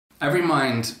Every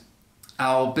Mind,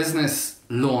 our business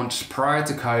launched prior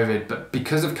to COVID, but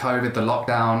because of COVID, the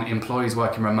lockdown, employees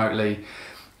working remotely,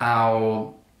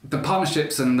 the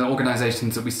partnerships and the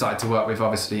organizations that we started to work with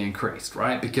obviously increased,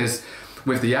 right? Because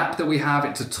with the app that we have,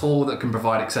 it's a tool that can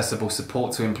provide accessible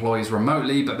support to employees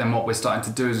remotely, but then what we're starting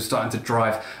to do is we're starting to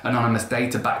drive anonymous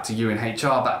data back to you in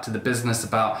HR, back to the business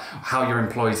about how your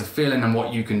employees are feeling and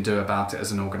what you can do about it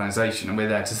as an organization. And we're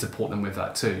there to support them with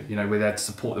that too. You know, we're there to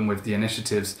support them with the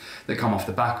initiatives that come off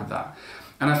the back of that.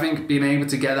 And I think being able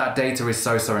to get that data is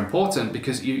so important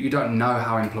because you don't know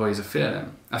how employees are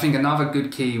feeling. I think another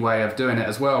good key way of doing it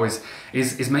as well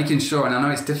is making sure, and I know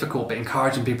it's difficult, but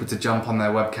encouraging people to jump on their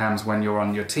webcams when you're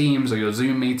on your Teams or your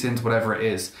Zoom meetings, whatever it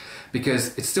is,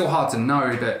 because it's still hard to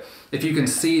know that if you can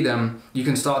see them, you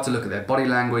can start to look at their body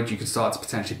language, you can start to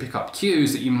potentially pick up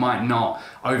cues that you might not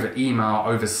over email,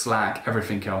 over Slack,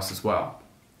 everything else as well.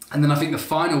 And then I think the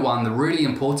final one, the really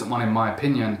important one in my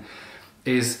opinion,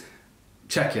 is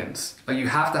check-ins. Like, you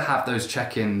have to have those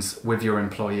check-ins with your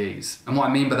employees. And what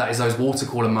I mean by that is those water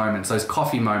cooler moments, those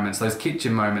coffee moments, those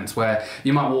kitchen moments where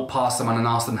you might walk past someone and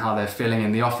ask them how they're feeling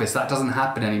in the office. That doesn't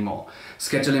happen anymore.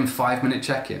 Schedule in 5-minute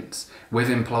check-ins with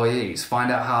employees,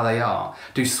 find out how they are.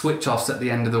 Do switch-offs at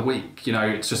the end of the week. You know,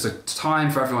 it's just a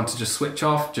time for everyone to just switch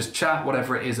off, just chat,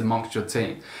 whatever it is amongst your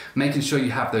team. Making sure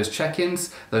you have those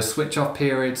check-ins, those switch-off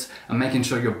periods, and making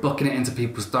sure you're booking it into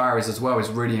people's diaries as well is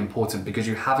really important, because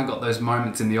you haven't got those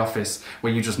moments in the office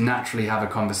where you just naturally have a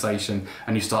conversation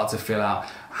and you start to feel out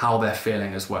how they're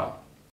feeling as well.